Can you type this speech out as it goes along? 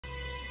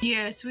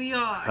Yes, we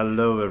are.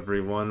 Hello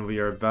everyone, we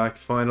are back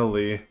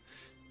finally.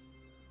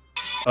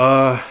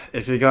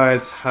 If you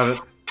guys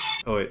haven't...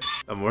 Oh wait,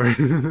 I'm worried.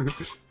 Are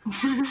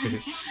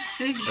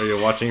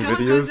you watching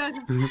videos? Go.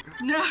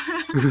 No.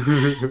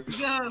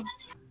 Go.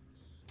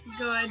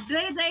 Go.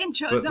 Play the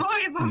intro. But... Don't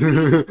worry about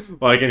me.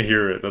 well, I can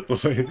hear it,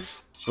 that's why.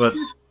 But...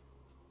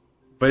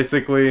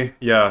 Basically,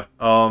 yeah,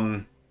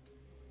 the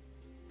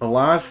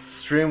last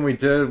stream we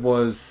did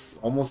was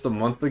almost a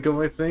month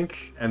ago, I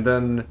think. And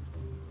then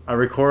I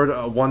recorded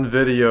one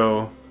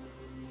video.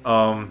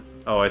 Oh,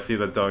 I see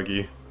the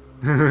doggy.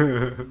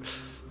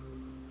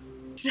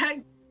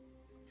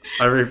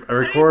 I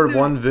recorded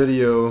one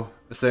video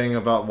saying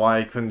about why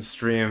I couldn't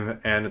stream,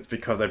 and it's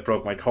because I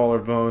broke my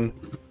collarbone.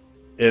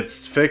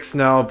 It's fixed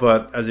now,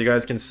 but as you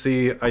guys can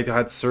see, I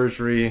had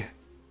surgery,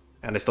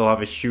 and I still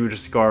have a huge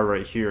scar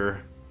right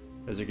here,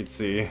 as you can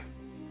see.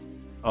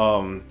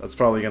 That's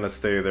probably gonna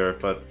stay there,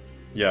 but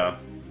yeah.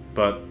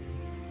 But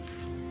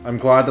I'm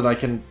glad that I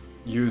can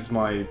use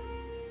my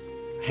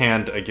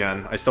hand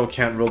again. I still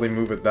can't really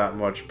move it that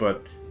much,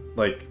 but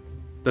like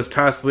this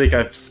past week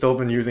I've still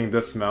been using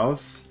this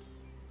mouse.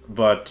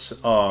 But,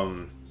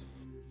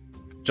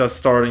 just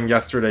starting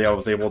yesterday I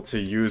was able to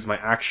use my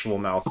actual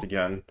mouse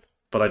again,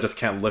 but I just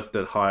can't lift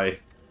it high.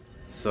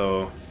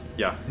 So,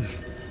 yeah.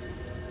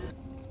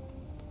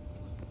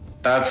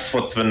 That's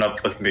what's been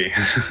up with me.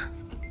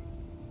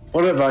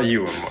 What about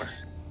you, Amor?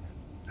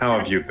 How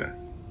have you been?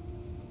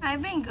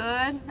 I've been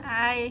good.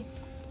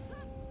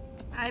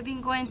 I've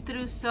been going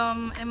through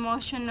some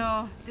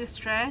emotional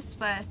distress,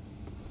 but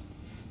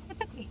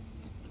it's okay.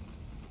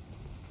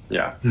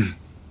 Yeah.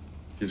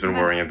 He's been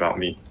worrying about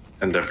me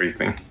and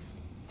everything.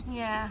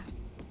 Yeah,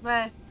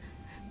 but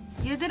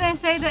you didn't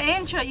say the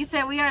intro. You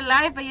said we are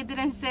live, but you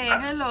didn't say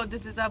hello.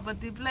 This is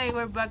AlbathyPlays.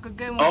 We're back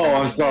again. Oh,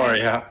 I'm sorry.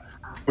 Yeah,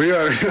 we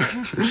are.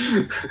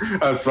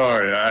 I'm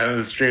sorry. I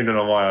haven't streamed in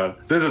a while.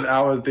 This is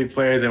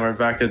AlbathyPlays, and we're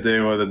back today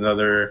with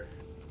another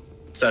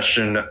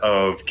session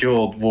of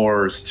Guild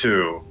Wars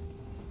 2.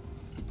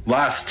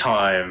 Last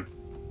time,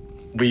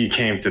 we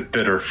came to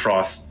Bitter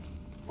Frost.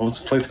 What was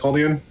the place called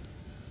again?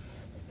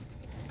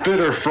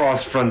 Bitter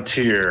Frost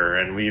Frontier,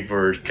 and we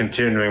were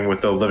continuing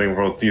with the Living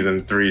World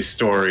Season 3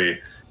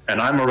 story. And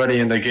I'm already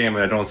in the game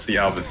and I don't see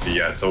Albathy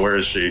yet, so where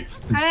is she?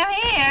 I'm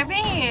here, I've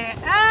been here.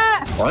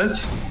 Ah!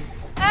 What?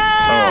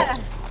 Ah!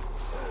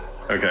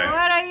 Oh. Okay.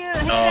 What are you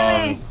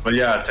hitting me? But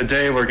yeah,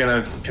 today we're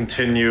gonna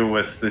continue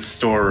with this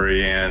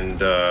story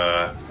and,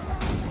 oh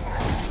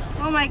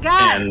my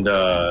god! And,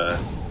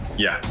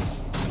 yeah.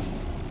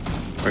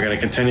 We're gonna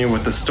continue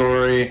with the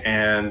story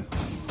and...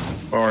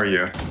 Where are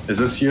you? Is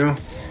this you?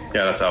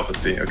 Yeah, that's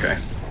Albathy, okay.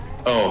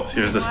 Oh,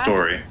 here's the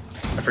story.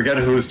 I forget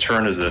whose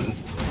turn is it.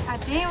 I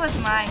think it was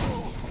mine.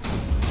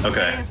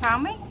 Okay. You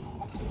found me?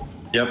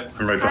 Yep,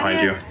 I'm right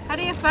behind you. How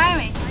do you find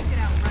me?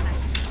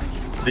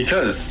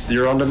 Because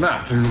you're on the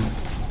map.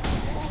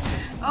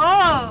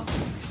 Oh!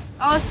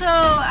 Also,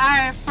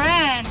 our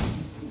friend,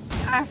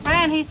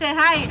 he said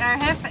hi, our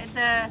Jefe,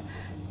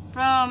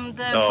 from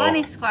the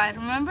Bunny Squad,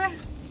 remember?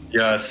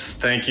 Yes,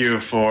 thank you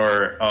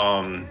for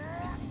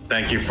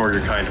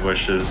your kind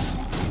wishes.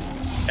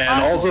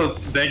 And also,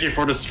 thank you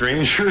for the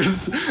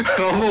strangers. I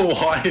don't know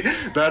why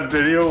that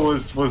video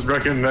was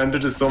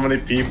recommended to so many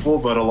people,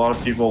 but a lot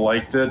of people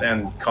liked it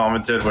and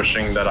commented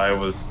wishing that I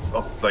was,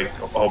 like,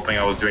 hoping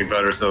I was doing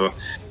better. So,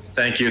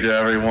 thank you to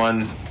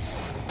everyone.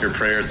 Your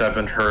prayers have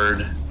been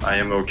heard. I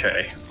am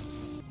okay.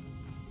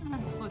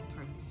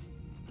 Footprints.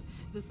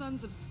 The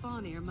Sons of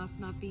Svanir must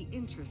not be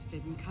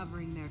interested in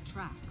covering their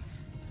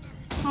tracks.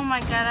 Oh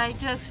my god, I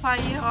just fought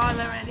you all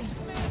already.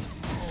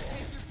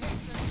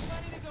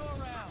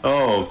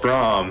 Oh,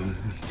 Brahm.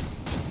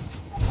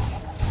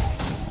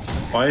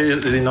 Why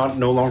is he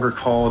no longer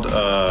called,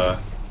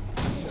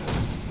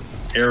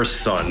 Air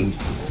Son?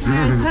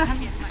 Air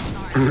Son.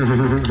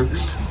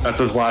 That's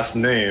his last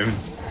name.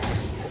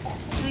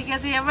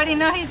 Because we already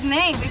know his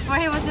name. Before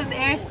he was just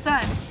Air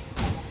Son.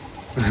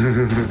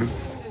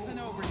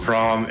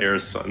 Brahm Air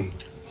Son.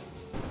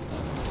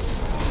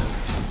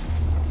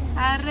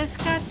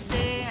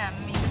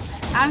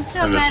 I'm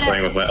still I'm mad just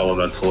playing with my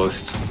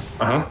elementalist.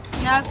 Uh-huh.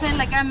 Now I'm saying,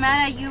 like, I'm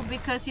mad at you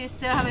because you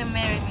still haven't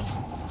married me.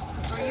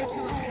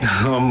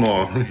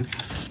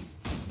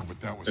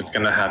 It's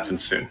gonna happen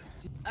soon.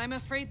 I'm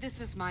afraid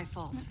this is my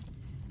fault.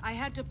 I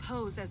had to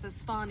pose as a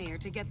Svanir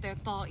to get their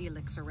thaw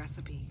elixir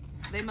recipe.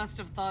 They must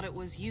have thought it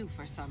was you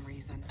for some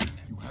reason.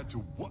 You had to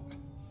what?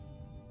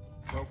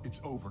 Well,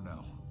 it's over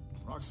now.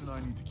 Rox and I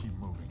need to keep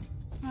moving.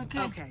 Okay.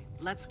 Okay,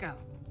 let's go.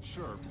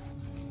 Sure.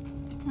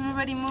 I'm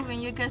already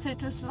moving. You guys are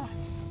too slow.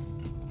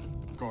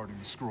 Guarding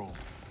the scroll.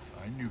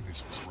 I knew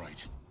this was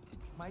right.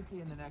 Might be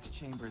in the next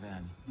chamber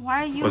then.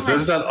 Why are you? Was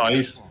this that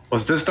ice?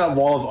 Was this that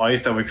wall of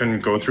ice that we couldn't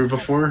go through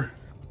before?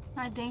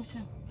 I think so.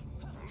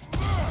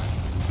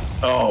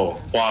 Oh,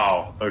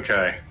 wow.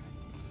 Okay.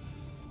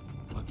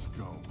 Let's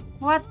go.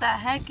 What the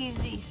heck is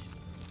this?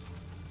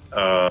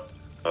 My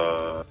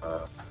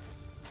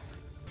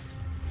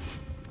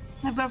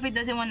boyfriend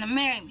doesn't want to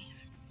marry me.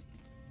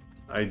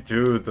 I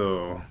do,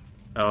 though.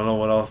 I don't know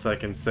what else I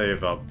can say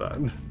about that.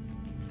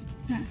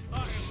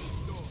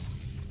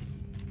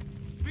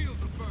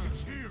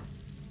 It's here.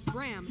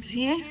 Graham, Is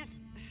he here? you can't...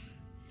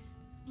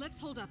 Let's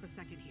hold up a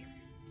second here.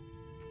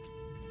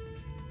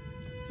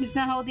 He's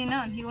not holding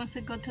on. He wants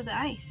to go to the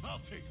ice. I'll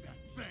take that.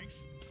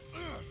 Thanks.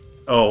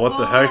 Oh, what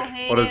the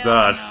heck? What is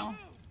that? No.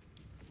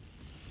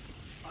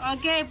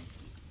 Okay.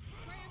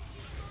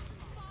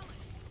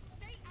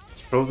 It's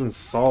frozen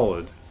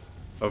solid.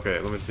 Okay,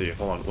 let me see.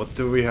 Hold on. What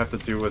do we have to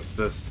do with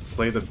this?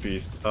 Slay the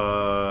beast.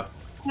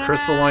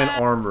 Crystalline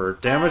armor.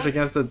 Damage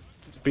against the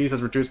beast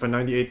is reduced by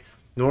 98.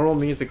 Normal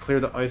means to clear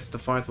the ice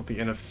defiance will be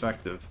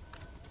ineffective.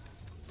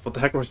 What the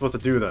heck are we supposed to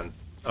do then?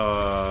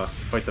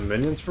 Fight the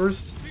minions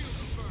first?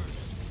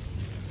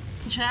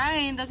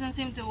 Trying doesn't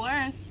seem to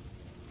work.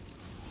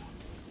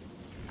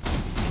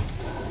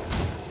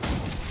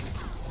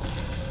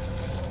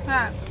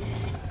 Fuck.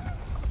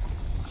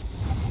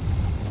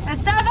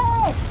 Stop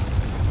it!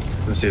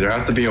 Let me see, there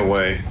has to be a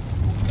way.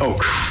 Oh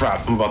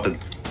crap, I'm about to...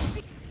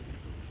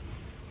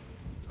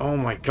 Oh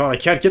my god, I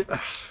can't get...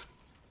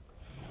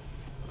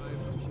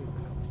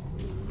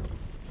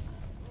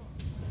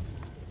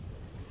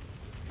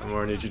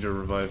 I need you to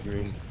revive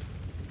me.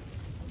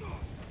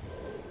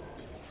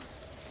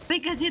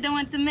 Because you don't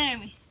want to marry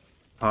me.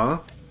 Huh?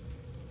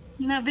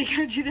 No,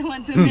 because you don't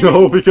want to marry me.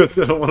 No, because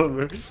I don't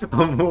want to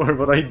marry more,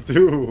 but I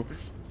do.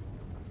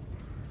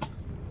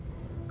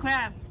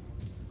 Crap.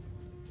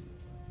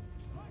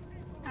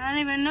 I don't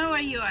even know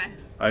where you are.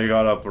 I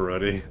got up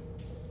already.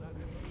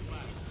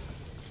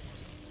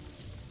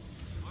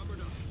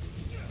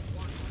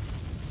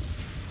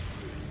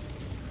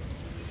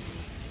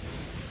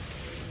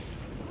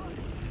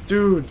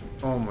 Dude!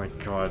 Oh my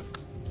god.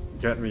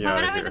 Get me out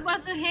of here. What are we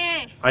supposed to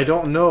hit? I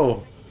don't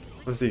know.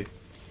 Let's see.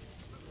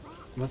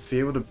 Must be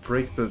able to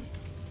break the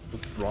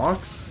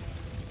rocks?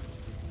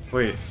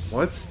 Wait,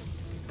 what?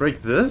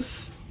 Break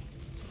this?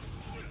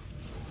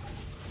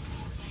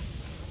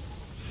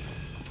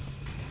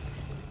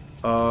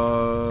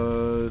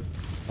 Hold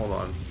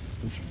on.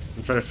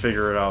 I'm trying to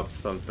figure it out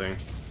something.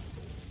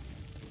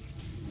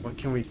 What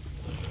can we...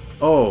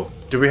 Oh,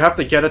 do we have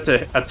to get it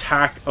to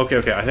attack? Okay,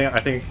 okay, I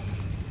think...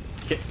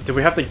 Do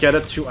we have to get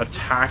it to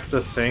attack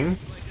the thing?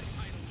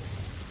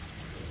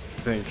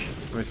 I think.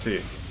 Let me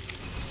see.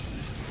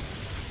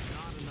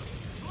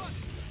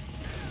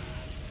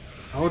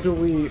 How do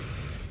we...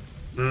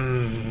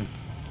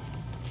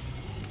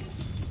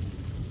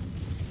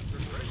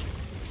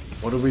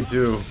 What do we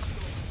do?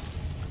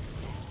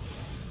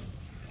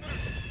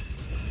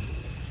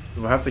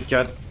 Do I have to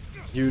get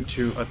you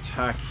to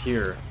attack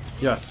here?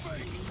 Yes.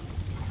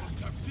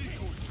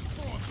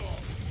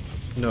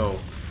 No.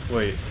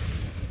 Wait.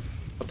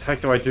 What the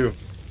heck do I do?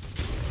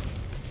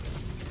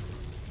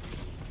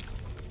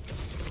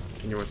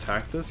 Can you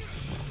attack this?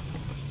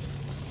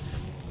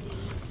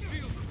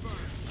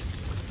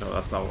 No,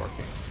 that's not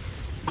working.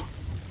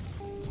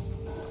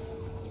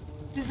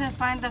 Does it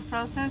find the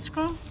frozen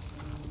scroll?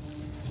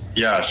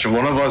 Yeah, should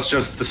one of us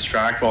just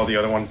distract while the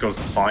other one goes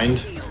to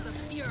find?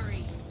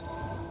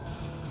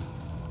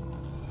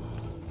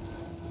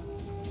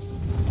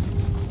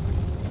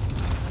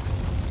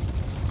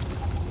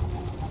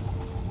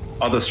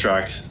 I'll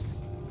distract.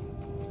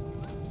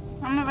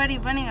 I'm already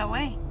running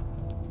away.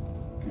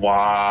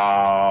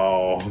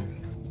 Wow.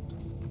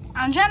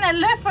 I'm trying to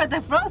look for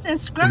the frozen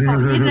scroll.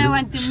 You don't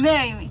want to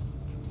marry me.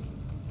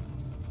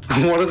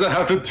 What does that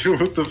have to do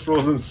with the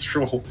frozen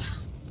scroll?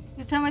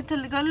 You told me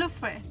to go look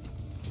for it.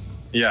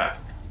 Yeah.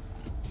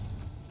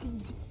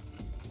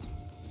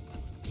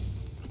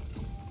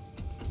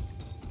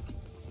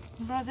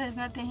 Bro, there's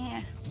nothing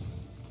here.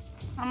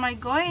 Am I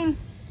going?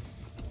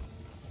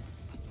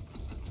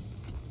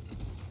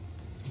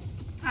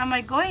 Am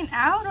I going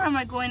out or am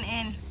I going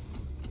in?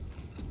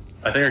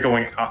 I think you're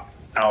going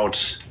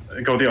out.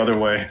 Go the other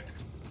way.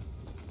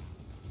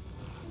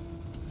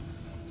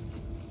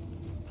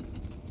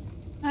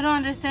 I don't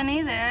understand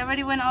either. I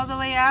already went all the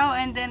way out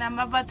and then I'm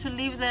about to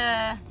leave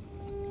the...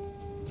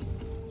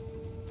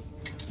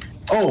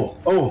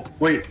 Oh,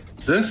 wait.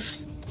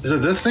 This? Is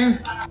it this thing?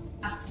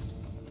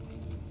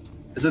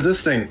 Is it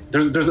this thing?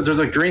 There's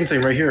a green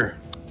thing right here.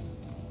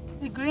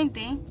 The green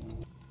thing?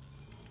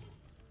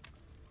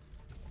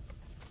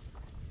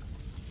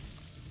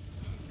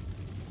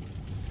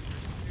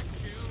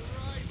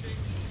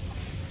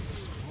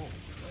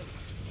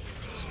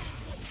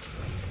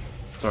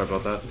 Sorry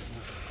about that.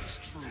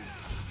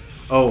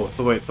 Oh,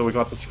 so wait, so we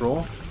got the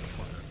scroll?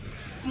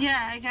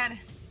 Yeah, I got it.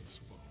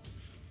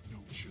 No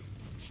chill.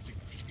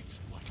 Extinguish its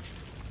light.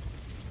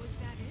 Was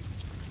that it?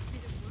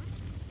 Did it work?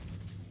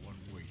 One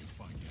way to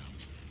find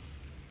out.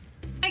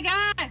 I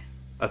got it!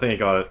 I think I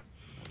got it.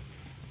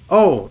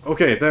 Oh,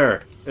 okay,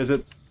 there. Is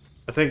it...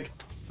 I think...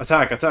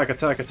 Attack, attack,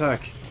 attack,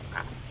 attack.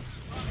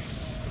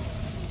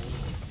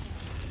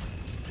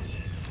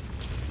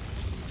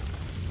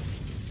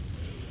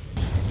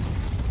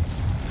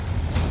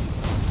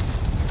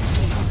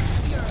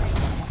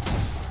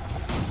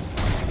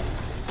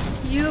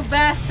 You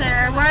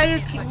bastard!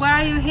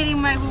 Why are you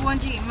hitting my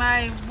Wonji?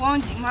 My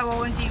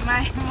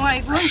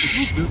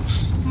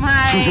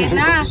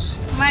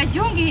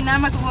Jungi, not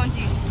my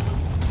Wonji.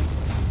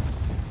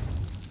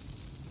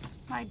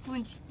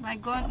 my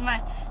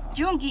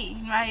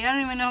jungi. I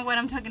don't even know what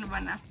I'm talking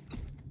about now.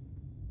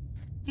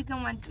 You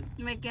don't want to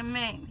make a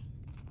man.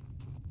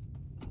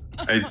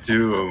 I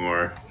do,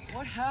 Omar.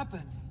 What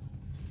happened?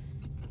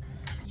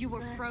 You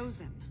were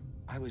frozen.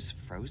 I was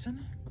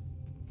frozen?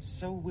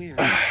 So weird.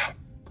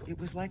 It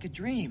was like a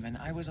dream, and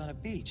I was on a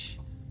beach.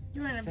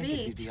 You were on a I think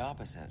it'd beach. be the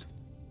opposite.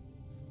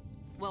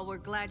 Well, we're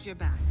glad you're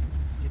back.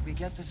 Did we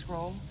get the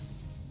scroll?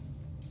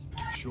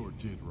 Sure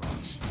did,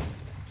 Rox.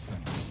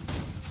 Thanks.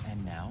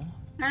 And now?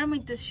 I don't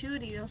mean to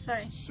shoot you. I'm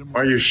sorry. Similar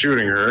Why are you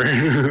shooting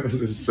her?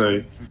 Just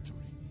say. victory.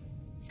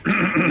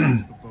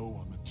 It's the bow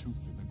on the tooth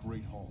in the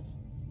Great Hall.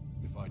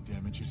 If I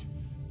damage it,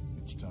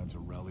 it's time to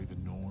rally the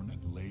Norn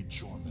and lay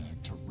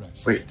Jormag to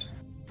rest. Wait.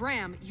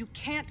 Bram, you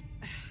can't...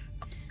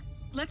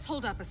 Let's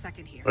hold up a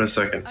second here. Wait a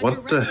second. A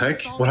What the direct heck?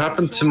 assault What on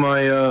happened to Jormag my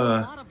puts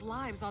a lot of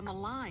lives on the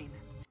line.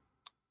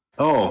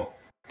 Oh,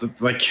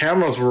 my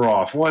cameras were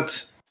off.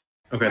 What?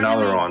 Okay, now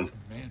they're on.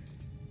 Commanded.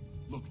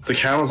 Look, The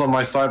cameras on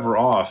my side were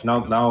off.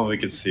 Now we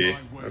can see.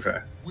 my way, Okay.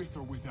 With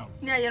or without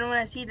me. Yeah, you don't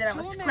want to see that I'm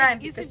a Jormag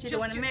scribe isn't because you don't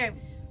want to just marry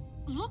me.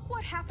 Look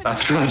what happened.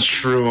 That's to not you.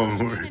 true, You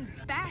rushed in Amor.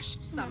 and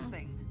bashed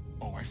something.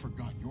 Oh, I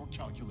forgot your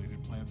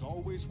calculated plans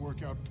always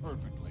work out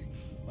perfectly.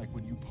 Like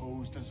when you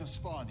posed as a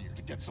Spawnier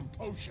to get some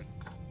potion.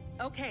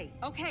 Okay.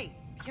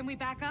 Can we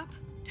back up?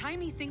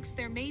 Timey thinks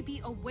there may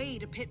be a way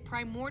to pit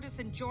Primordus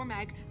and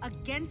Jormag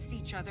against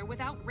each other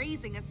without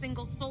raising a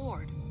single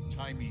sword.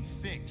 Timey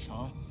thinks,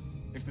 huh?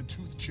 If the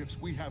tooth chips,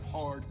 we have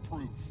hard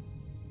proof.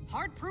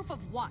 Hard proof of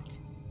what?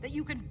 That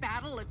you can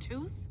battle a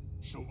tooth?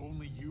 So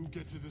only you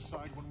get to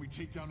decide when we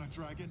take down a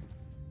dragon?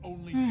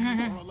 Only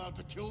you are allowed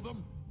to kill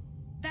them?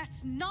 That's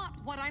not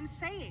what I'm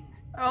saying.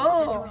 Figure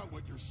Oh, out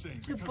what you're saying.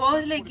 because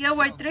supposedly that's what it Guild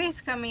War sounds 3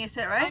 is coming, you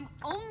said, right? I'm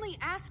only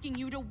asking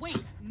you to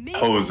wait. Maybe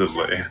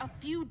Supposedly. just a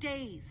few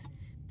days.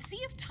 See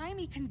if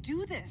Timey can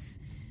do this.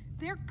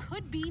 There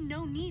could be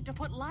no need to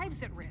put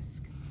lives at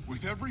risk.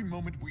 With every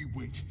moment we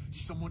wait,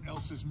 someone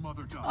else's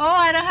mother dies. Oh,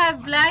 I don't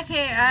have black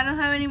hair. I don't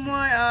have any more,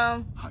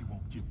 I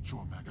won't give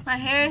Jormag a my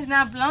hair is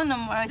not blonde no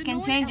more. I The can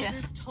Norn change it.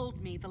 elders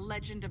told me the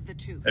legend of the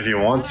tooth. If you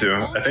want But to.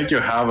 I'm I also think you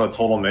have a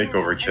total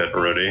makeover and kit there's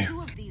already.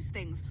 Two of these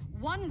things,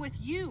 one with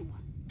you.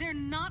 They're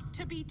not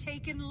to be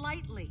taken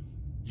lightly.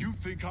 You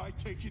think I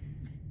take it?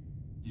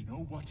 You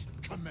know what,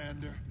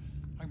 Commander?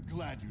 I'm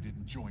glad you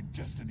didn't join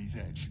Destiny's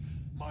Edge.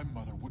 My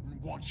mother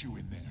wouldn't want you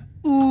in there.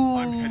 Ooh.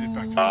 I'm headed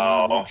back to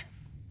Wow.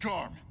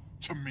 Garm,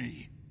 to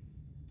me.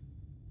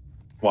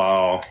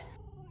 Wow.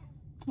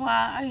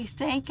 Wow, are you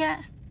staying,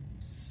 Cat?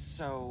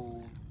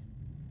 So...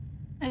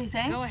 Are you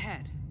staying? Go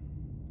ahead.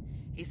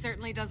 He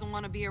certainly doesn't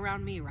want to be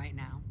around me right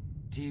now.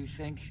 do you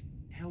think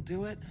he'll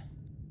do it?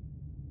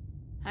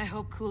 I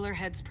hope cooler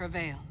heads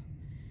prevail.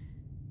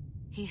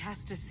 He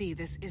has to see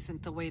this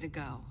isn't the way to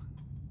go.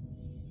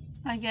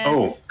 I guess.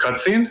 Oh,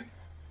 cutscene?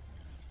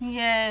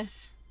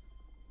 Yes.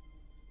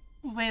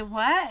 Wait,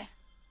 what?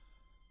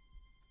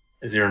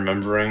 Is he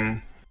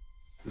remembering?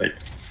 Like...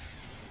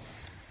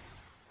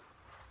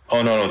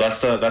 Oh no, that's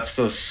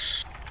the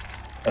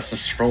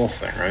scroll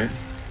thing, right?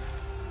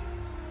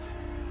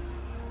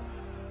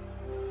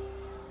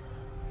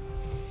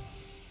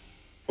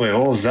 Wait,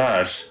 what was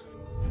that?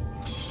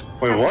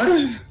 Wait,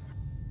 what?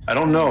 I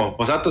don't know.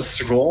 Was that the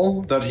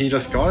scroll that he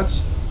just got?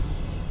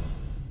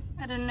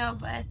 I don't know,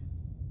 but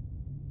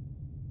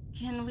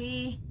can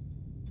we?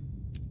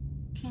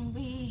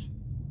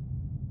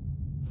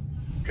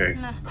 Okay,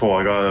 No. cool.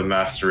 I got a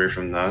mastery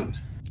from that.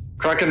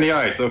 Crack in the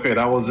ice. Okay,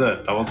 that was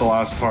it. That was the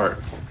last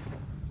part.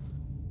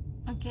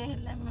 Okay,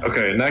 let me.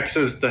 Okay, next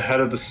is the head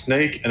of the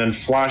snake, and then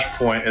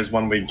Flashpoint is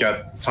when we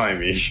get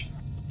Timey.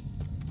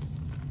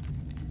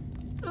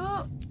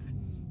 Ooh.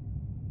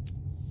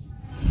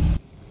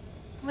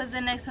 What's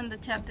the next on the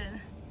chapter?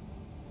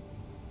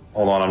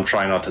 Hold on, I'm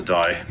trying not to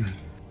die.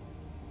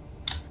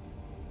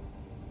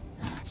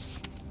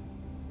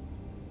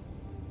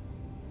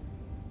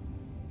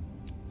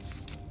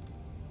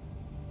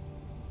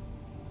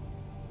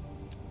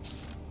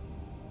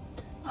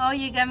 Oh,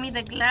 you got me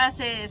the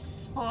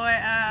glasses for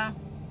my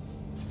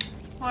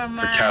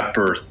For cat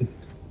birth.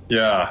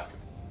 Yeah.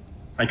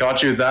 I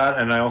got you that,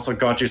 and I also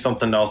got you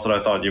something else that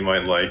I thought you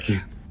might like.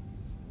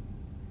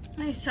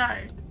 I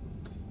sorry.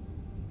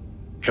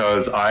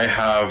 Because I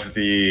have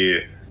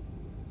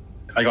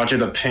I got you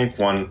the pink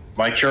one.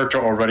 My character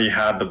already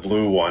had the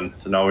blue one,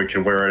 so now we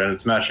can wear it and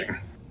it's matching.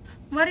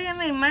 What do you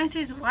mean? Mine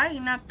is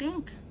white, not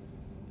pink.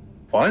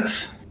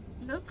 What?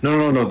 Look,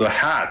 No, the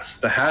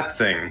hat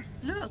thing.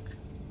 look.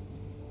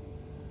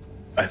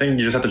 I think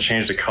you just have to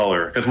change the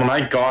color. Because when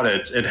I got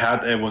it,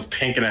 it was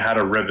pink and it had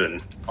a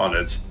ribbon on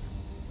it.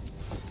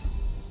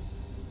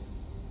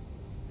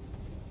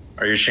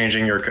 Are you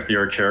changing your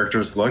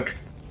character's look?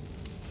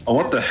 Oh,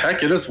 what the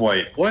heck? It is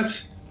white. What?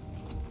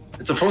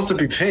 It's supposed to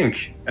be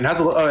pink and it has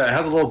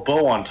a little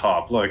bow on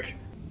top. Look.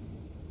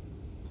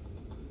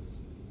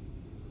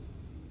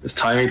 Is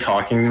Timey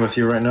talking with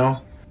you right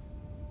now?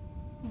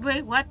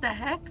 Wait, what the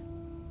heck?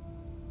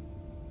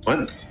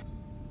 What?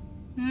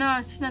 No,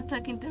 she's not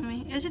talking to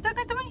me. Is she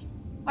talking to me?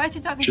 Why is she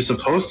talking She's to me?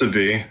 supposed to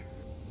be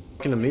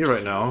talking to me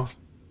right now.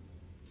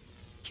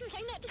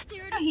 I'm not the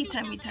spirit Oh, of he fate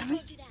tell now me, that I tell me.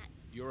 told you that.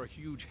 You're a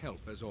huge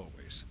help as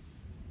always.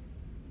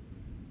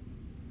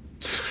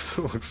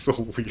 That looks so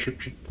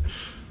weird.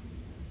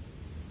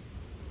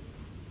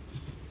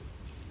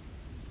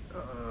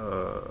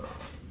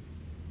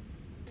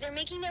 They're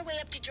making their way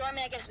up to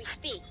Jormag as we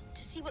speak,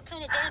 to see what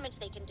kind of damage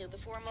they can do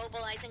before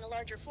mobilizing a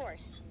larger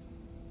force.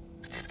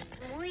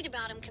 I'm worried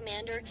about him,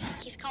 Commander.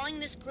 He's calling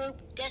this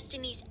group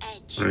Destiny's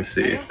Edge. Let me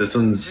see. This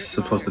one's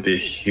supposed to be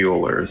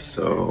healer,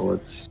 so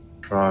let's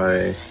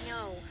try.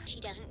 No, she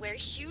doesn't wear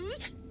shoes.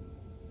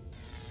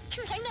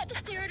 I'm not the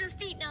spirit or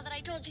feet now that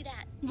I told you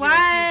that. You're a huge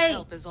Why?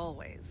 help as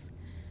always.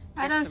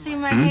 I Get don't some see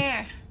rest. my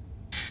hair.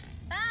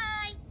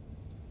 Bye.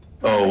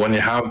 Oh, when you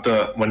have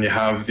the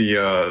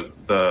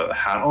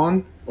hat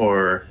on,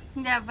 or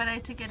Yeah, but I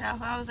took it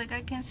off. I was like,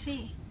 I can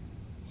see.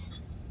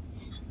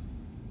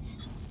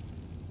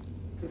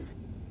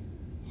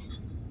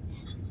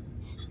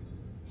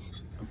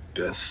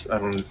 Abyss. I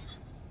don't.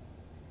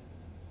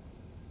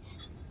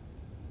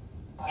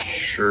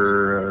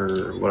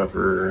 Sure,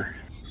 whatever.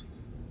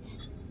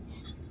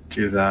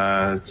 Do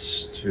that.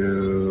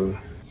 Do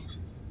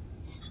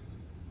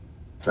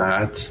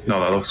that. No,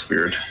 that looks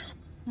weird.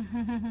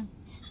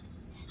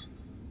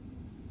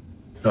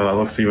 No, that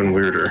looks even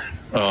weirder.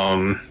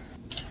 There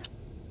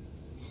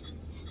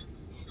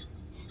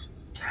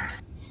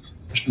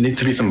needs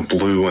to be some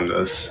blue in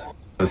this.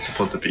 That's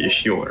supposed to be a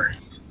healer.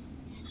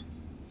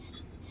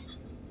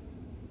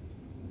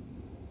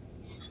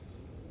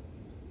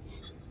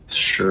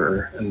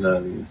 Sure, and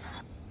then.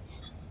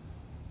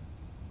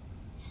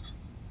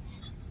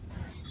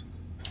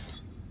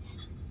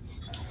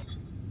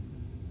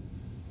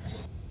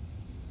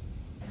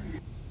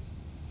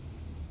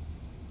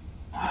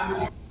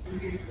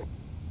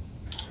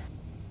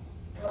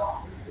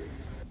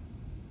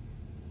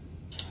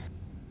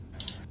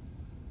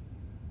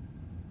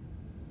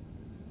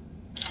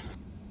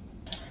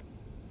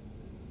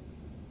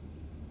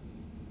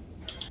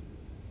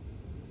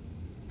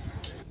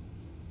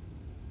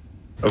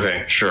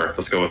 Okay, sure,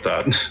 let's go with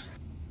that.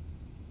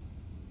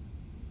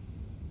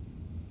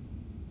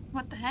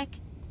 What the heck?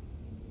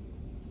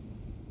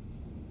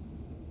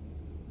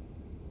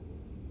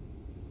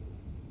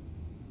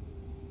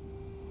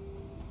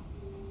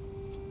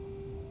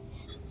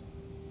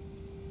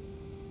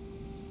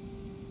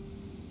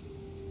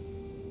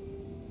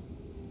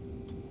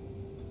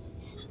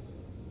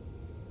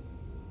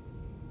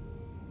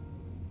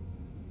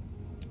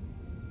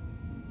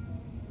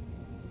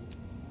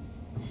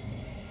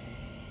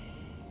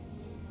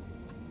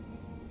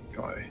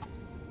 Guy.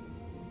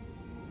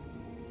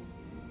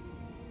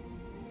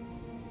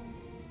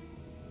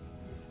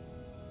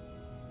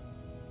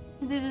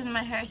 This is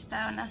my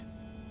hairstyle now.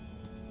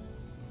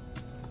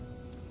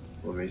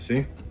 Let me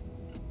see.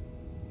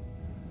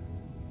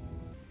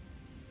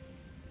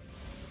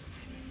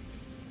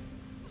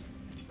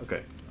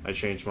 Okay, I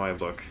changed my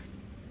look.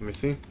 Let me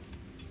see.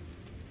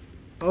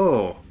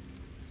 Oh.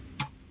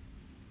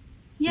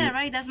 Yeah,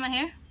 right. That's my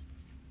hair.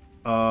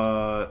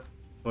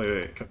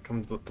 Wait,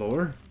 come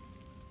lower.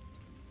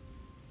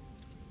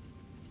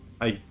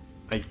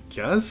 I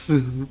guess.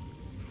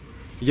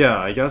 Yeah,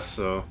 I guess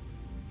so.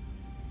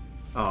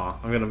 Oh,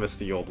 I'm gonna miss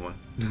the old one.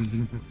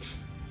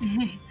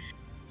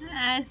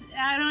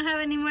 I don't have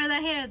any more of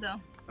that hair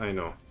though. I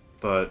know,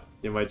 but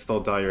you might still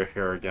dye your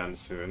hair again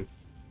soon.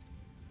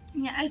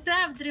 Yeah, I still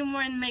have 3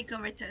 more in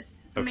makeover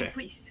tests. I mean, Okay.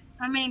 quiz.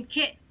 I mean,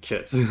 kit.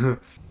 Kit.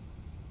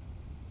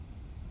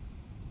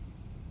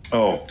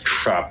 Oh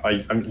crap!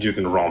 I'm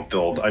using the wrong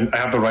build. I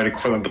have the right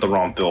equipment, but the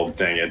wrong build.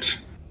 Dang it!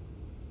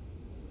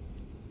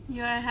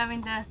 You are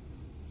having the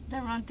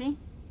wrong thing.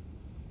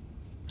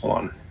 Hold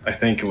on. I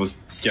think it was.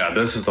 Yeah,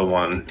 this is the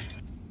one.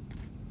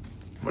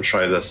 I'm gonna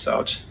try this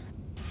out.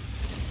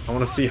 I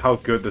want to see how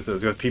good this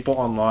is because people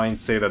online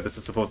say that this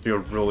is supposed to be a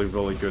really,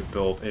 really good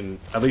build in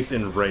at least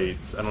in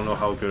raids. I don't know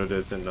how good it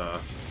is in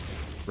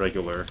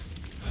regular.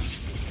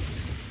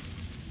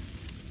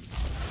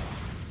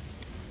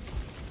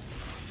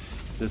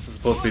 This is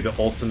supposed to be the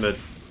ultimate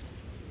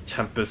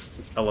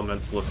Tempest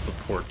Elementalist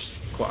support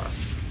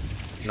class.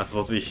 And that's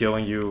supposed to be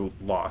healing you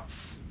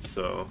lots.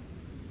 So,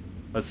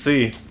 let's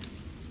see.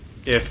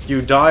 If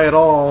you die at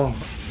all,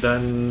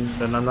 then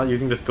I'm not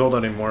using this build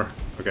anymore.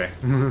 Okay.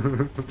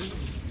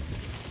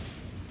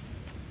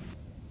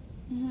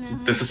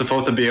 This is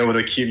supposed to be able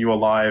to keep you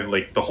alive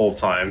like the whole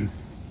time.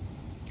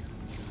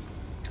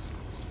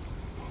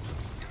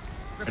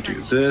 I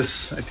do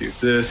this, I do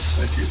this,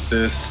 I do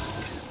this,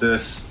 I do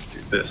this, I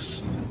do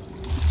this.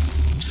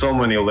 So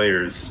many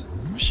layers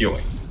of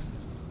healing.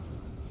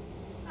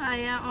 I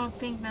am all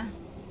pink now,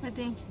 I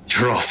think.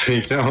 You're all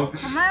pink now.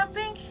 Am I all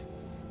pink?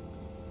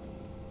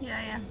 Yeah,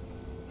 I am.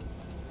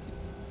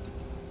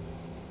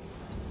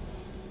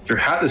 Your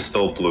hat is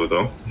still blue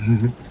though.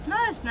 No,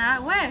 it's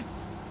not. Where?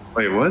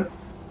 Wait, what?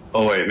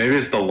 Oh wait, maybe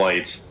it's the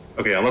light.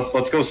 Okay,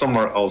 let's go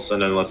somewhere else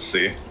and then let's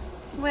see.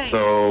 Wait.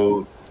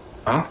 So,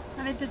 huh?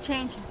 I need to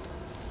change it.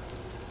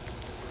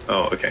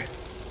 Oh, okay.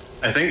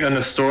 I think in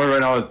the store right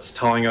now it's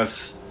telling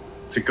us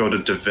to go to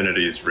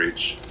Divinity's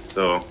Reach.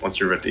 So once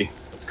you're ready,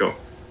 let's go.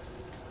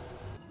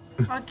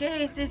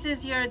 Okay, this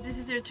is your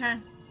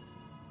turn.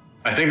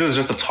 I think this is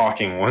just a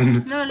talking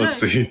one. No,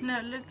 Let's look. see.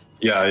 No, look.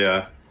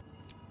 Yeah.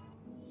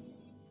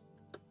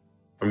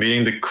 We're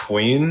meeting the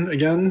Queen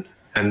again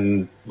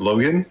and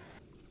Logan,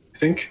 I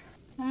think.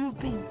 I'm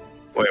moving.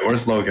 Wait,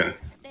 where's Logan?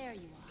 There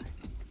you are.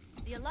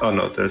 The Oh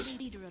no, there's.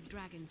 leader of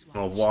Dragon's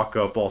I'll Watch. walk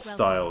up all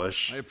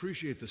stylish. I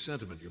appreciate the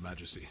sentiment, Your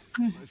Majesty.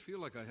 I feel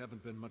like I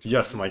haven't been much.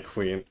 Yes, my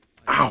queen.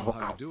 I don't know Ow,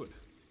 how ow. to do it.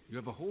 You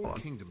have a whole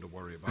kingdom to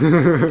worry about.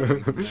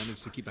 You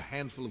managed to keep a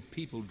handful of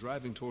people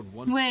driving toward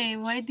one. Wait,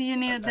 why do you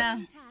kneel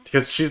down?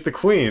 Because she's the To be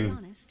queen.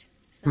 honest,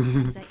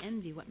 sometimes I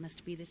envy what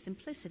must be the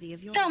simplicity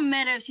of your. Don't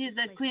matter if she's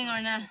the queen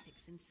or not.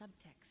 Politics and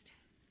subtext.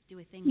 Do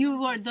a thing You one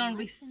were person done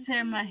likes with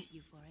and Sermai. hate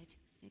you for it.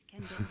 It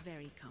can get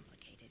very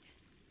complicated.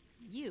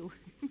 You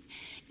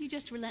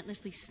just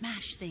relentlessly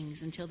smash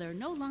things until they're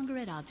no longer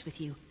at odds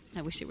with you.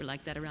 I wish it were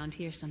like that around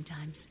here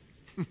sometimes.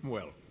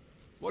 Well,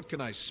 what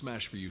can I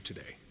smash for you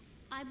today?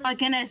 How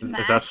can I Is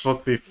smash? that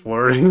supposed to be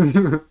flirting?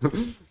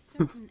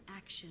 Certain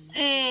actions.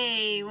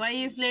 Hey, why are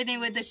you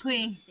flirting with the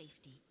queen?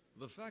 Safety.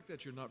 The fact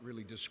that you're not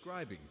really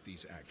describing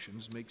these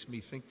actions makes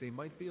me think they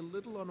might be a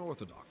little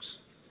unorthodox.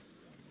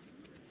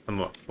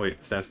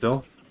 Wait, stand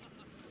still?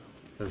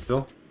 Stand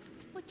still?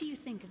 What do you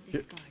think of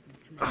this garden,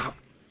 Commander?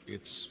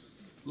 It's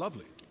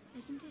lovely.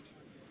 Isn't it?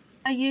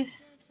 I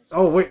guess.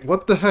 Oh wait,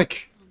 what the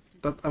heck?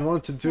 That I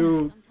wanted to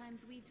do...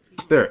 Sometimes weeds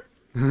creep. There.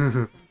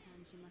 Sometimes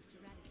you must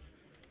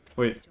eradicate.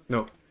 Wait,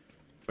 no.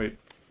 Wait.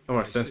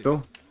 Oh, stand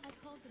still? I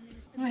called the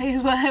minister. Wait,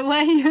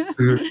 why you?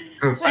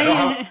 I don't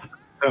have...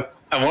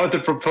 I wanted to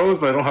propose,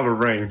 but I don't have a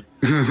ring.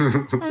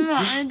 Come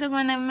on, you're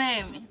gonna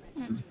marry me.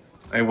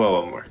 I will,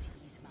 Omar.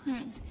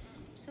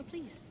 So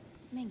please,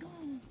 mingle.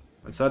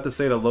 I'm sad to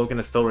say that Logan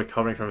is still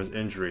recovering from his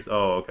injuries.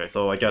 Oh, okay,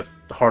 so I guess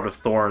the Heart of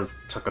Thorns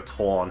took a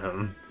toll on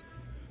him.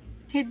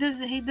 He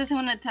doesn't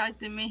want to talk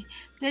to me.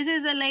 This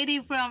is a lady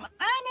from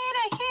I Need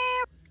a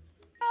Hero.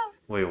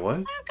 Wait, what?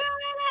 I'm going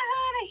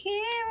to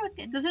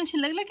hero. Doesn't she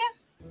look like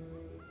him?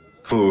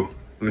 Who?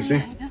 Let me see.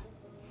 Yeah.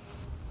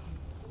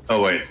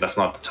 Oh wait, that's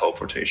not the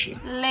teleportation.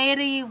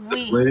 Lady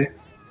This Wee. lady?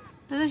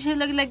 Doesn't she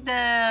look like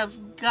the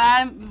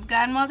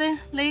godmother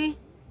lady?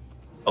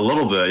 A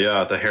little bit,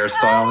 yeah. The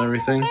hairstyle and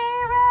everything.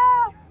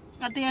 Hero.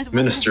 I think I'm supposed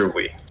Minister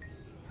Wee.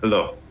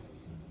 Hello.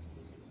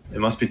 It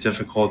must be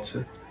difficult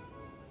to...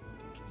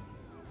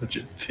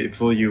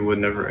 people you would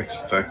never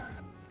expect.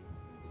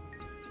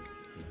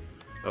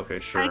 Okay,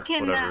 sure, I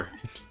cannot. whatever.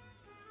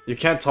 You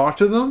can't talk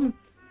to them?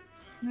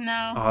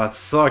 No. Oh, that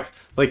sucks.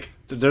 Like,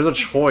 there's a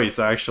choice,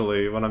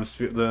 actually, when I'm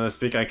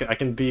speaking. I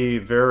can be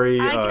very,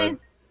 oh,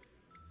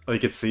 you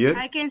can see it?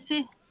 I can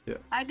see. Yeah.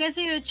 I can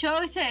see your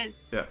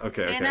choices. Yeah,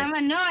 okay, And okay. I'm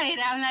annoyed.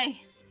 I'm like,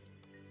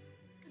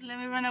 let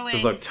me run away.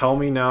 Says, look, tell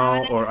me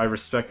now, or I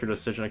respect your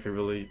decision. I can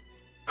really...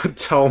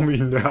 tell me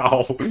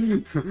now.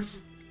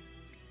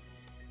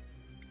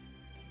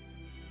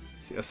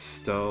 See,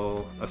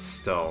 Estelle.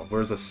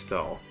 Where's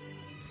Estelle?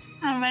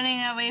 I'm running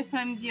away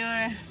from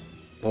your...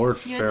 Lord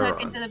You're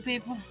talking Farron. to the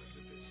people.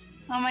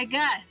 Oh my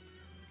god.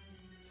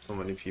 So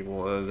many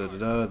people.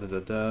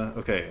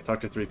 Okay,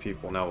 talk to 3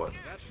 people. Now what?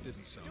 That didn't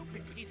sound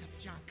good.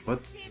 What?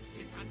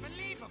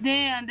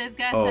 Damn, this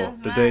guy Oh, sounds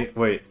did mad. they...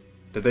 Wait.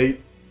 Did they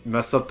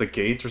mess up the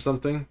gate or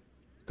something?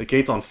 The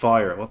gate's on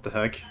fire. What the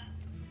heck?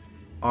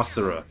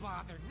 Asura.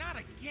 Bother, not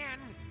again.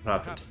 What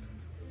happened?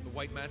 The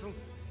White Mantle?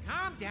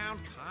 Calm down,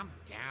 calm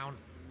down.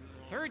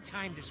 Third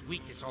time this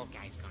week this old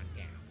guy's gone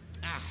down.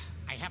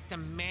 I have to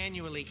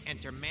manually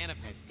enter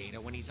manifest data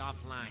when he's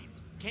offline.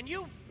 Can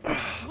you?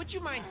 Would you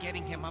mind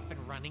getting him up and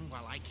running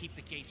while I keep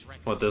the gates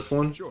records? What, this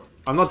one? Sure.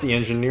 I'm not the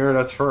engineer,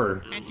 that's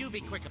her. And do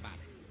be quick about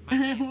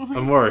it.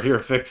 Amor, here,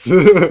 fix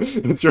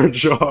it. It's your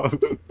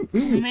job.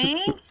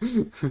 Me?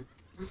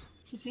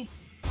 You see?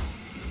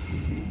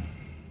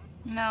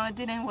 No, it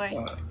didn't work.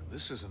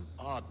 This is an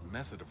odd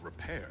method of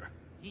repair.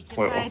 He can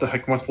Wait, what the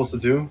heck am I supposed to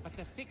do? but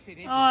the fix-it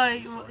Oh,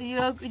 you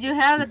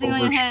have the thing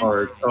on your hands.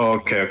 Overcharge. Oh,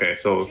 okay,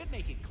 so... should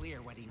make it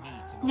clear what he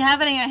needs. You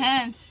have it in your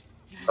hands.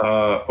 You set it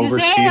on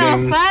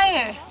overheating...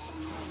 fire.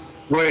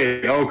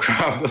 Wait, oh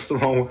crap, that's the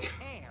wrong one.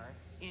 Repair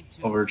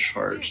into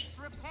Overcharged.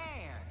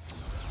 disrepair.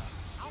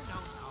 Oh no, no.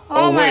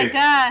 Oh, my wait.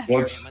 god.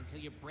 Whoops. Until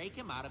you break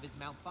him out of his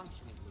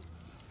malfunctioning loop.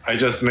 I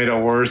just made it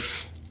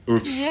worse.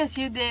 Oops. Yes,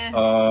 you did.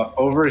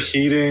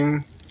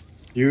 Overheating.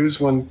 Use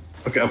when...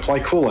 Okay, apply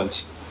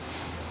coolant.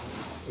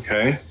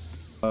 Okay.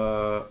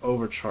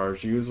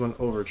 Overcharged. Use when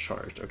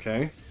overcharged.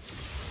 Okay.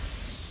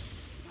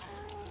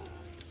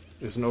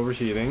 Use when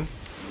overheating.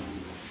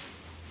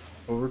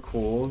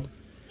 Overcooled.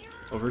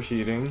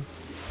 Overheating.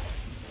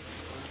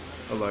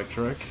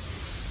 Electric.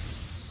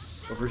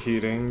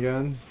 Overheating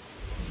again.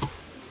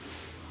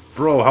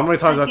 Bro, how many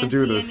times do I have to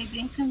do this?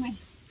 Come here.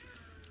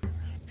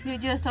 You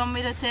just told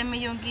me to send me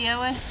your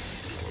giveaway.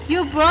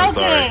 You broke I'm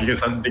sorry.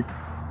 it.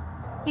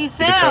 He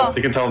fell.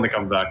 You can tell him to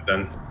come back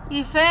then.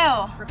 He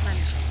fell.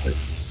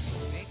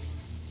 Fixed?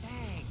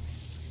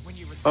 Thanks. When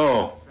you return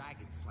Oh. to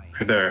Dragon Slayer,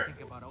 Right there.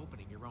 think about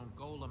opening your own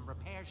golem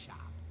repair shop.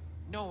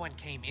 No one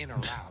came in or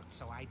out,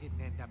 so I didn't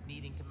end up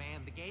needing to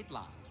man the gate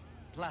locks.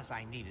 Plus,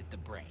 I needed the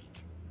break.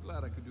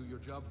 Glad I could do your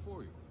job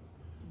for you.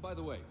 By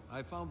the way,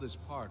 I found this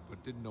part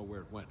but didn't know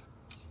where it went.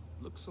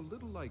 Looks a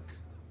little like...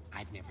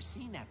 I've never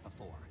seen that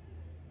before.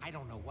 I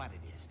don't know what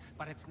it is,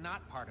 but it's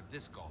not part of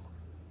this golem.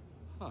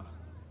 Huh.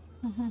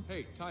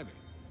 Hey, Timmy.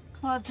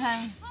 All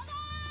time.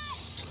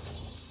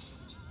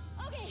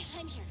 Okay,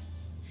 I'm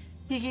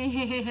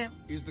here.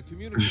 Is the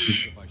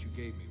communication device you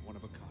gave me one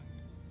of a kind?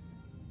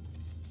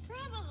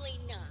 Probably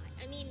not.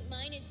 I mean,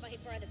 mine is by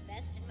far the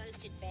best and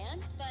most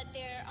advanced, but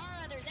there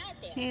are others out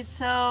there. She's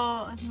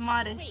so Wait,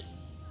 modest.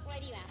 why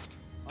do you ask?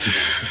 I found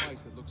a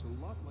device that looks a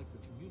lot like the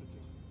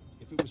communicator.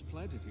 If it was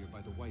planted here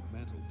by the White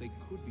Mantle, they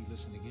could be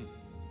listening in.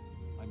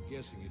 I'm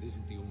guessing it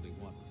isn't the only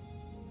one.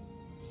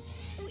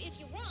 Oh, if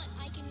you want,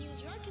 I can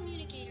use your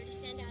communicator to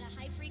send out a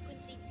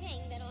high-frequency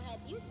ping that'll help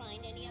you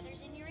find any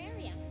others in your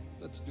area.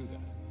 Let's do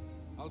that.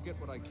 I'll get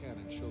what I can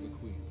and show the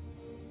Queen.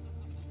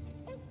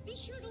 Oh, be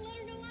sure to let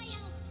her know I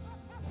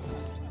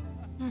helped.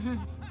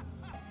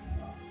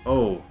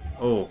 Oh,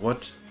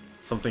 what?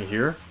 Something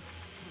here?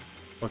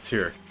 What's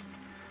here?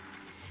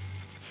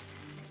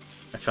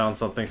 I found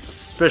something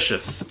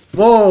suspicious.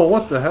 Whoa,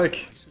 what the heck?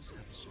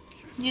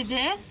 You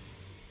did?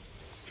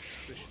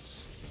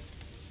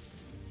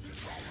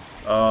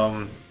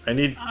 I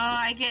need... Oh,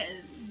 I get...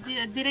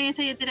 Didn't you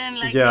say you didn't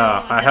like...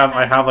 Yeah,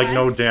 I have like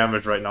no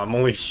damage right now. I'm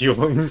only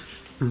healing.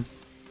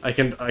 I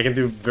can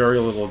do very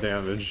little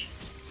damage.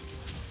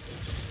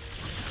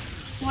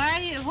 Why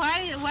do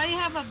you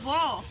have a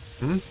bow?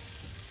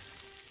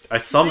 I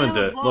summoned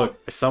it. Look,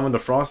 I summoned a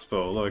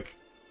crossbow. Look.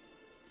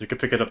 You can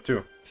pick it up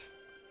too.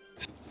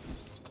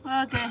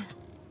 Okay.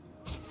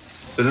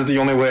 This is the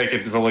only way I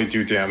could really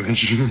do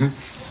damage.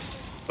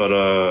 But,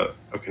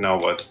 okay, now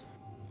what?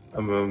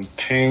 I'm gonna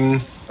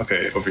ping...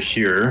 Okay, over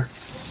here.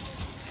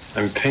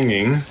 I'm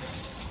pinging.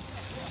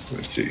 Let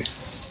me see.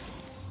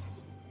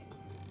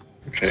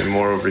 Okay,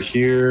 more over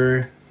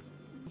here.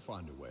 We'll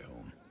find a way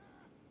home.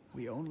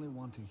 We only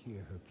want to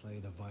hear her play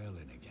the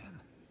violin again.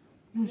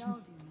 We all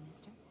do,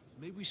 Minister.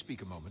 May we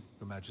speak a moment,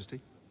 Your Majesty?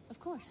 Of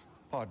course.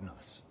 Pardon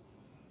us.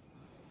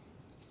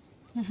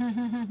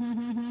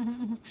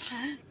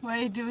 Why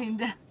are you doing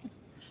that?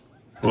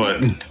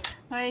 What?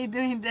 Why are you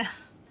doing that?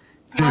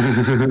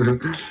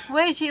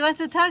 Wait, she wants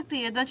to talk to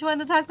you. Don't you want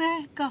to talk to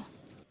her? Go.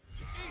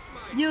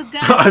 You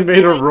got I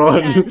made her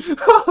run.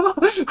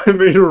 I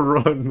made her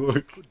run,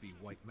 look.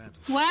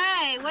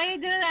 Why? Why you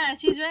do that?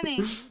 She's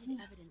running.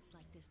 Evidence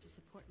like this to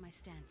support my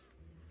stance.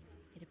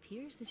 It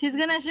appears this She's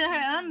gonna show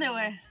her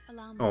underwear.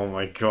 Oh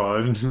my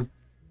god.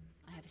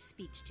 I have a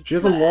speech to She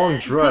has a long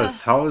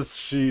dress. How is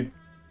she...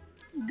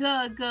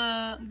 Go,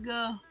 go,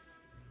 go.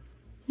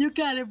 You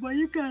got it, boy.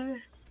 You got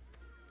it.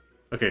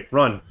 Okay,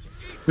 run.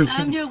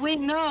 I'm your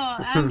wing. No,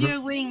 I'm your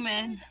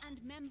wingman.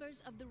 And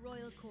members of the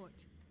royal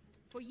court.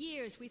 For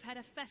years, we've had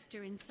a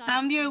fester inside.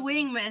 I'm your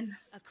wingman.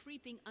 A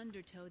creeping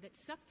undertow that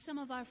sucked some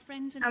of our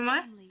friends and Am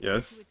I? family.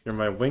 Yes, you're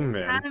my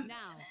wingman.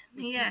 Now,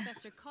 with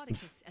Professor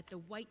Codicus at the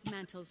White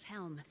Mantle's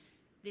helm,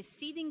 this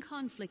seething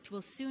conflict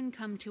will soon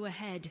come to a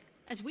head.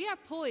 As we are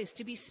poised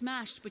to be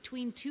smashed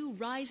between two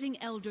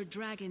rising elder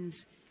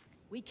dragons,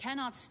 we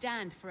cannot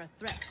stand for a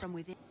threat from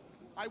within.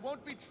 I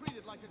won't be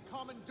treated like a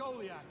common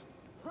Doliac,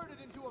 herded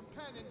into a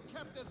pen and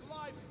kept as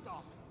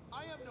livestock.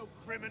 I am no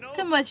criminal.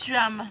 Too much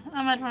drama.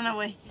 I might run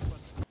away.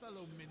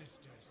 Fellow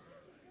ministers,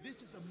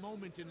 this is a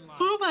moment in life.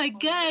 Oh my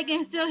god, I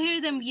can still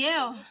hear them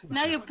yell.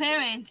 Now your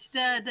parents,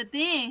 the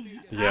thing.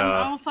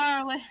 Yeah. I'm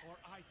far away.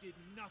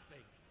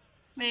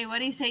 Wait, what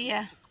do you say?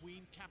 Yeah.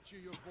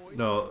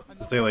 No,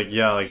 say like,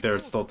 yeah, like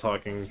they're still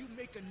talking.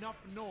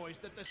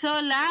 So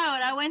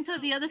loud. I went to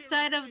the other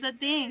side of the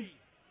thing.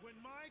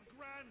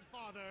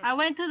 I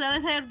went to the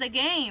other side of the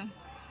game.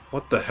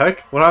 What the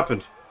heck? What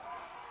happened?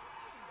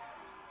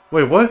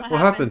 Wait, what? What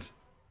happened?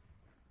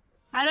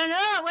 I don't know.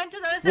 I went to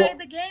the other side of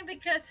the game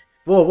because...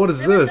 Whoa, what is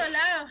they were this? so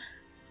loud.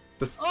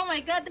 This... Oh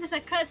my god, there's a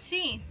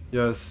cutscene.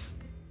 Yes.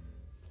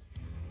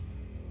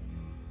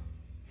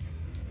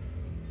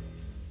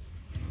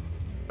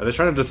 Are they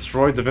trying to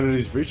destroy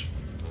Divinity's Breach?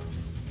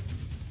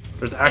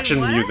 There's action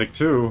music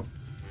too.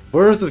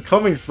 Where is this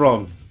coming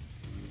from?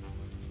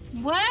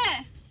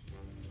 What?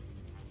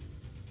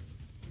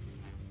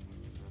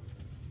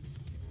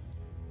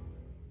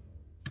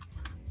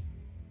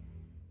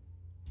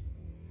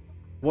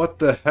 What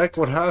the heck?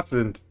 What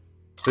happened?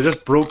 They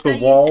just broke the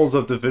walls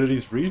of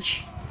Divinity's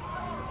Reach?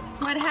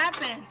 What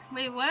happened?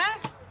 Wait,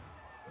 what?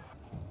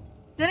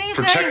 Didn't you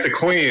Protect say... the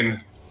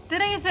Queen!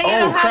 Didn't you say you Oh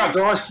don't crap, have...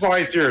 there are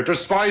spies here!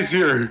 There's spies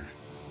here!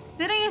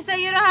 Didn't you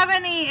say you don't have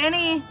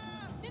any...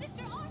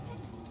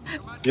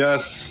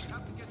 Yes.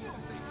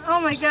 Oh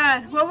my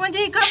god, well, when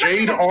did you come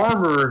Jade back?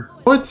 armor!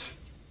 What?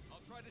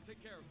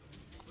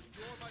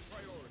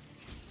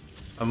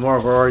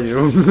 Amar, where are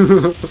you?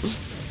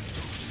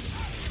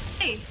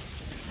 Hey.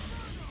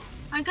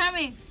 I'm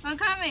coming, I'm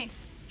coming.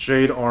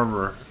 Jade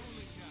armor.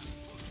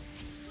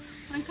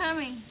 I'm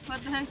coming.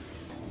 What the heck?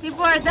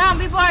 People are down,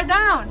 people are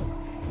down!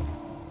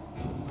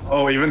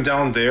 Oh, even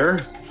down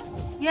there?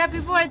 Yeah,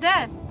 people are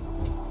dead.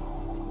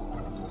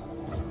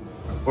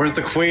 Where's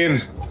the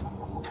Queen?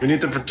 We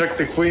need to protect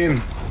the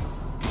Queen.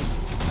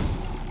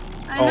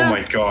 Oh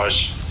my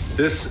gosh.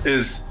 This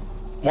is...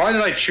 Why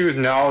did I choose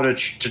now to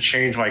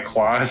change my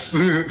class?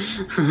 Oh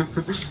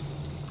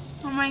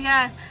my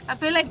god. I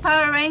feel like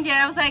Power Ranger.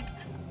 I was like,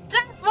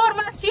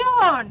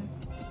 Transformación!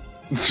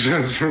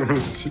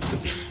 Transformación.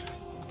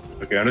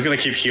 Okay, I'm just gonna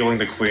keep healing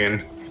the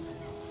queen.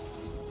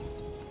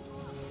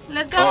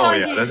 Let's go, Oh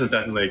OG. yeah, this is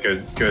definitely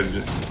good.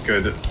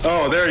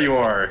 Oh, there you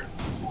are.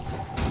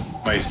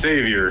 My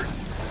savior.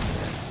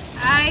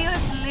 I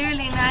was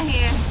literally not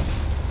here.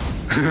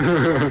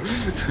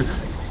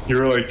 You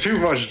were like, too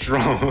much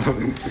drama.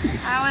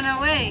 I went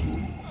away.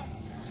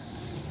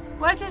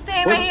 Watch this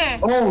thing right here.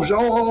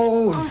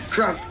 Oh,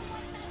 crap.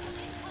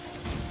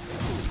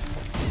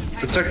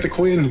 Protect the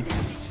queen.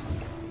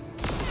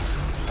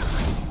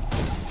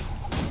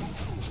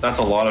 That's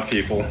a lot of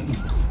people.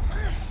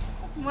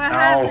 What Ow,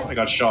 happened? I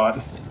got shot.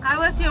 I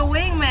was your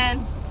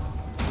wingman.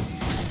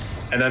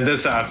 And then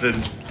this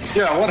happened.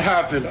 Yeah, what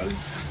happened?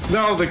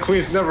 No, the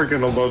queen's never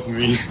gonna love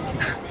me.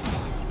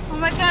 Oh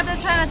my god, they're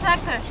trying to attack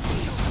her.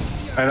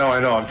 I know,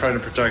 I'm trying to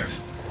protect.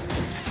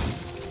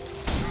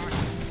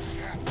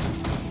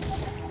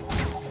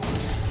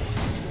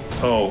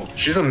 Oh,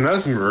 she's a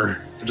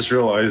mesmer. I just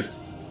realized.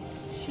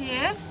 She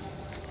is?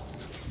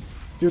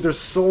 Dude, there's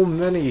so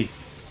many.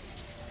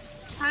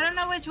 I don't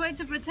know which way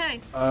to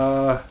protect.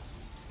 I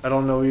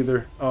don't know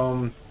either.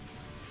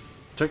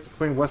 Protect the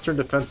queen, western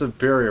defensive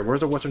barrier.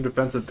 Where's the western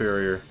defensive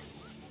barrier?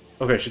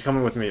 Okay, she's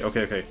coming with me.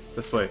 Okay.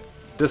 This way.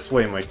 This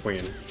way, my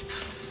queen.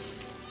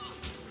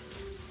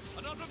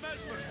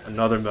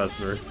 Another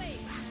mesmer.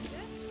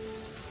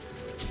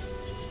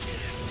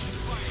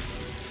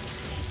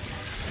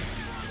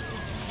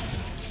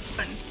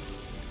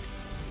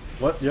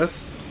 What?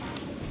 Yes?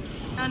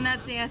 No,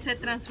 nothing. I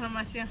said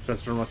transformación.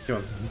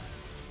 Transformación.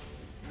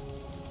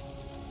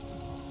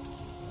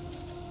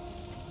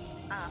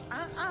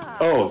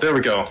 Oh, there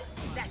we go.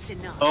 That's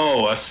enough.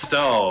 Oh,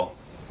 Estelle.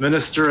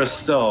 Minister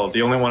Estelle,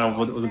 the only one I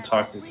wasn't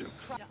talking to.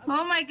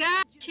 Oh my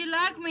god, she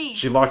locked me.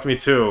 She locked me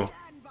too.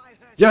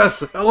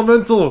 Yes!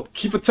 Elemental!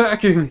 Keep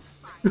attacking!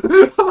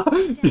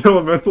 The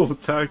elemental's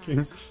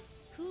attacking.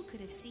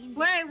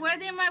 Wait, where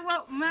did my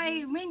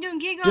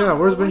Minjungi go? Yeah,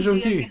 where's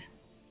Minjungi?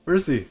 Where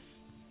is he?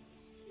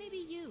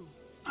 Maybe you.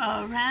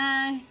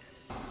 Alright.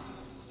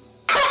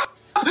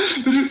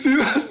 Did you see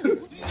that?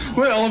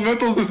 Wait,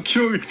 elementals is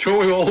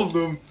killing all of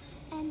them.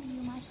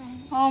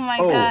 Oh my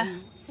god.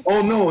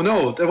 Oh no,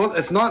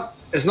 it's not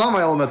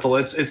my elemental,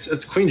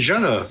 it's Queen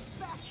Jenna.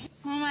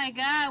 Oh my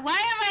god, why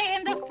am I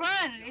in the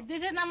front?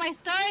 This is not my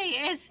story,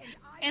 it's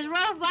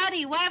Rose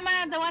Body. Why am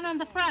I the one on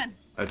the front?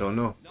 I don't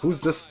know. Who's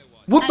this?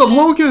 What the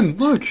Logan?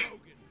 Look!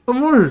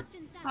 Amor!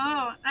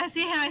 Oh, I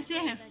see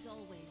him.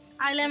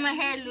 I let my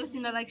hair loose,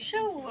 like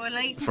shoo, or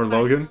like For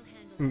Logan?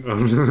 No,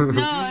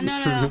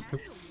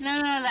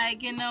 like,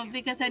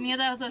 because I knew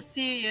that was so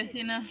serious,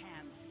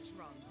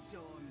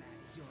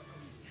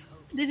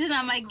 This is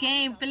not my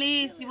game,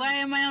 please. Why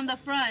am I on the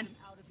front?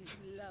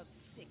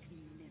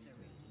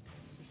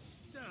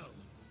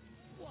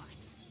 What?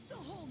 The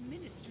whole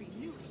ministry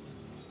knew it.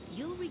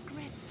 You'll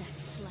regret that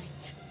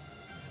slight.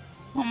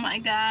 Oh my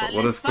god.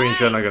 What is Queen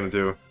Jenna gonna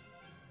do?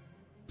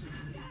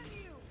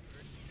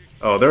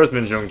 Oh, there's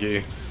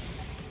Minjungi.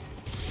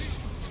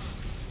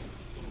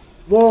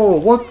 Whoa,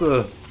 what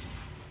the?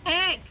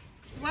 Heck,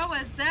 what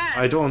was that?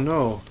 I don't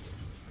know.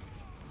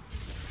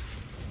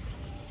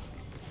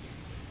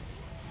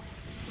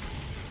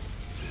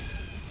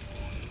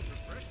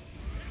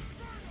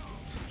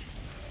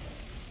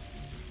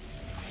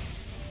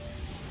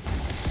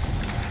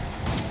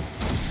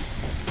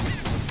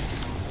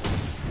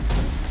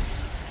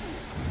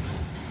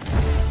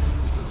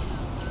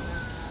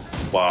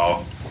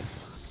 Wow.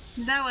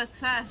 That was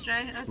fast,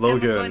 right? Okay,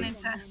 Logan. I'm going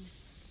inside.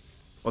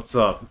 What's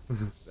up?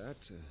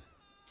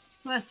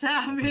 What's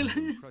up, really?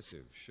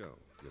 Impressive show,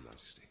 Your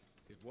Majesty.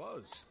 It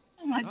was.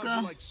 Oh my How'd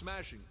god. you like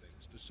smashing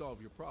things to solve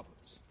your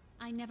problems?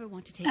 I never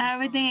want to take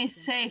Everything is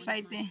safe,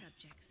 I think.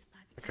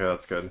 Okay,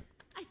 that's good.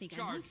 I think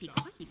I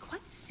might be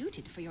quite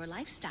suited for your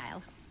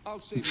lifestyle. I'll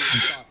save you a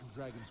spot in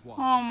Dragon's Watch.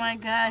 Oh my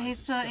god, he's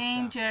so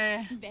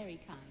injured. Very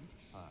kind.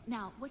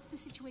 Now, what's the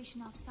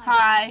situation outside?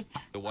 Hi.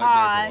 The White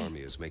Mantle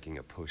Army is making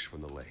a push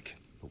from the lake,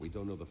 but we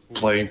don't know the full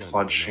Playing extent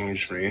plot of the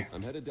changed me.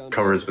 I'm headed down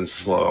Cover has to been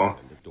slow.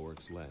 the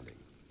Doric's Landing.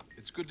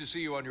 It's good to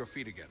see you on your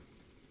feet again.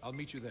 I'll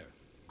meet you there.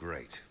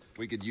 Great.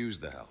 We could use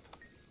the help.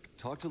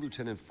 Talk to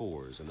Lieutenant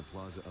Fours in the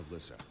Plaza of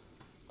Lissa.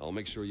 I'll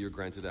make sure you're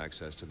granted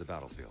access to the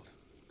battlefield.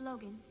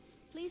 Logan,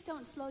 please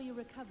don't slow your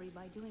recovery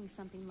by doing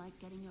something like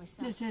getting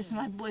yourself. This is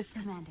my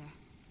boyfriend. Commander,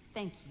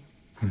 thank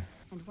you.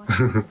 And watch out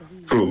for the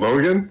weeds. Who,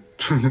 Logan?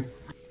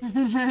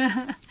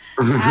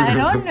 I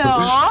don't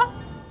know.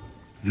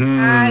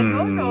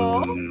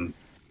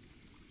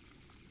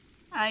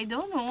 I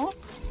don't know.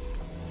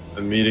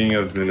 A meeting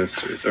of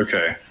ministers.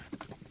 Okay.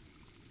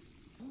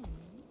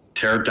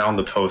 Tear down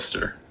the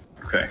poster.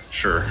 Okay,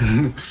 sure.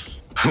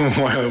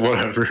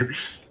 Whatever.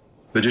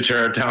 Did you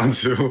tear it down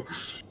too?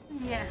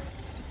 Yeah.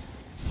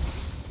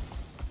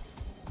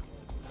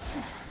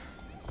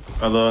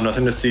 Although,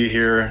 nothing to see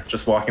here.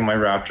 Just walking my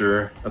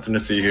raptor. Nothing to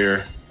see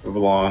here. Move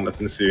along.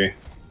 Nothing to see.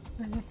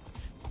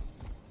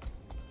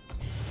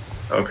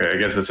 Okay, I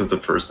guess this is the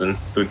person.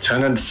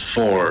 Lieutenant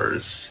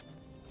Fours.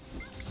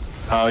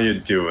 How you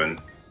doing?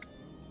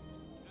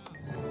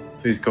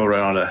 Please go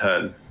right on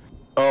ahead.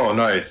 Oh,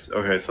 nice.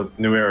 Okay, so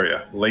new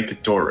area.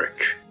 Lake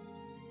Doric.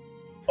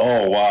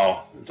 Oh,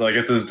 wow. So I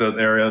guess this is the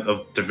area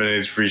of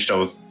Divinity's Reach that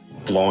was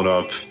blown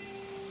up.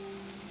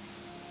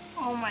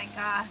 Oh my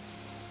god.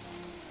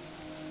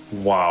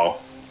 Wow.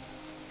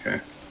 Okay.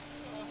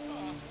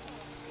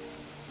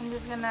 I'm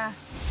just gonna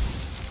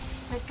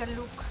take a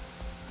look.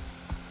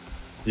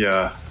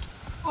 Yeah.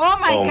 Oh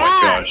my oh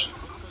god! My gosh.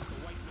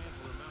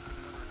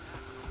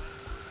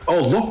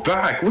 Oh, look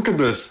back! Look at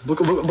this!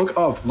 Look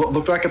up!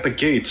 Look back at the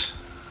gate!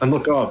 And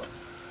look up!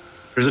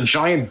 There's a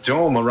giant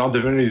dome around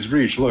Divinity's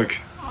Reach, look!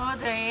 Oh,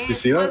 there is. You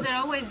see that? Was it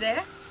always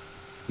there?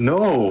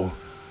 No!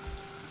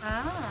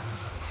 Ah.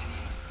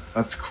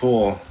 That's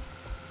cool.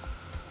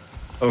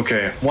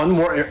 Okay, one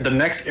more. The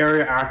next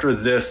area after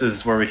this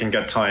is where we can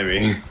get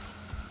timing.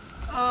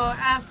 Oh,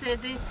 after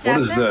this chapter?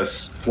 What is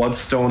this?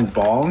 Bloodstone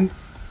Bomb?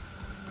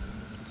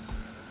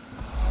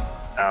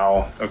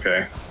 Ow.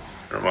 Okay.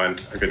 Never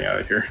mind. I'm getting out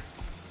of here.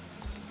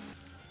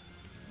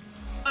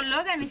 Oh,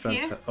 Logan is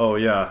here. Oh,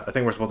 yeah. I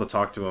think we're supposed to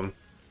talk to him.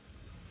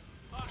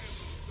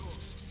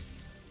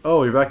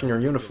 Oh, you're back in your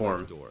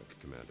uniform.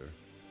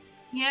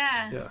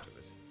 Yeah. Yeah.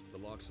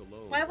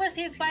 Why was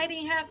he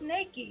fighting half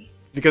naked?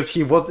 Because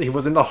he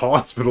was in the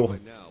hospital.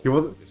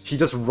 He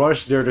just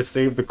rushed there to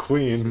save the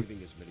queen.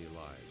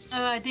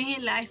 Oh, I think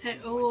he likes her.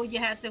 Oh, you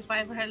have to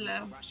fight for her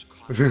love.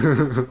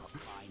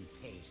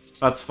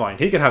 That's fine.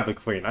 He can have the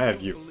queen. I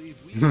have you.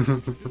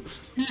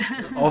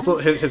 Also,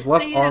 his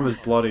left arm is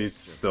bloody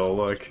still.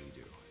 Look.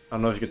 I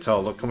don't know if you can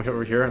tell. Look, come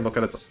over here and look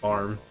at his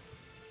arm.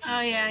 Oh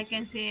yeah, I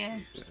can see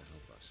it.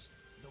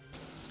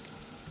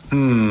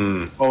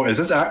 Oh, is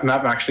this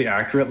map actually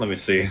accurate? Let me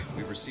see.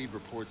 We received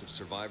reports of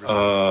survivors.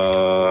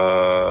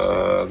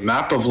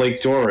 Map of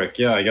Lake Doric.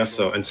 Yeah, I guess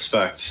so.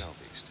 Inspect.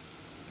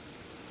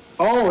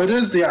 Oh, it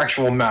is the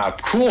actual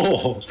map.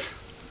 Cool.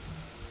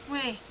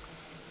 Wait.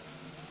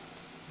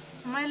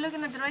 Am I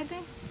looking at the right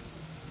thing?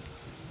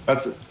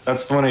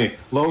 That's funny.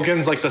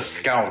 Logan's like the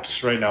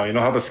scout right now. You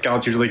know how the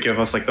scouts usually give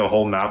us like the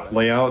whole map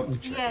layout?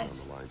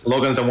 Yes.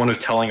 Logan's the one who's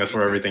telling us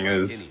where everything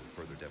is.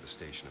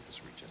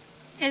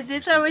 Is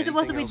this what we're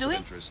supposed to be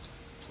doing?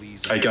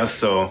 I guess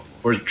so.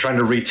 We're trying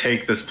to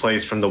retake this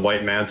place from the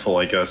White Mantle,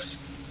 I guess.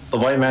 The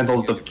White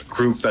Mantle's the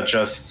group that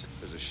just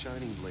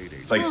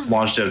like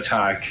launched an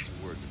attack.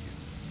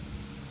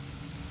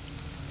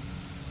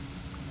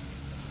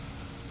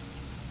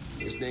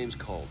 His name's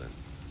Calden.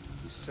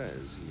 He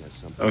says he has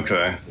something.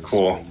 Okay,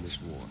 cool.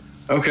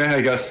 Okay, I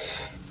guess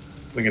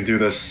we can do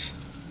this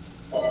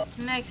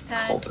next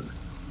time. Calden.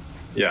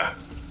 Yeah.